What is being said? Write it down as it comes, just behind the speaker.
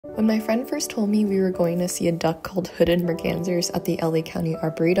When my friend first told me we were going to see a duck called hooded mergansers at the LA County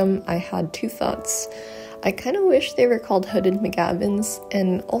Arboretum, I had two thoughts. I kind of wish they were called hooded McGavins,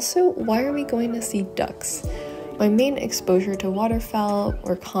 and also, why are we going to see ducks? My main exposure to waterfowl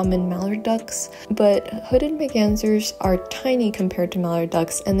were common mallard ducks, but hooded mergansers are tiny compared to mallard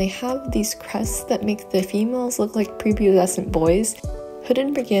ducks, and they have these crests that make the females look like prepubescent boys.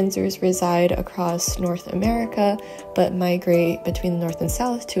 Hooded mergansers reside across North America, but migrate between the north and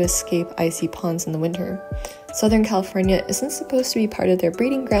south to escape icy ponds in the winter. Southern California isn't supposed to be part of their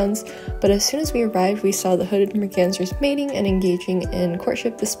breeding grounds, but as soon as we arrived, we saw the hooded mergansers mating and engaging in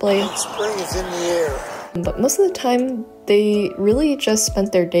courtship display. Spring is in the air. But most of the time, they really just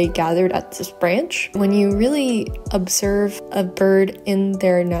spent their day gathered at this branch. When you really observe a bird in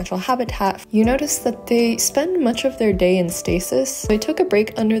their natural habitat, you notice that they spend much of their day in stasis. I took a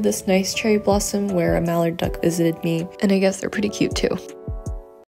break under this nice cherry blossom where a mallard duck visited me, and I guess they're pretty cute too.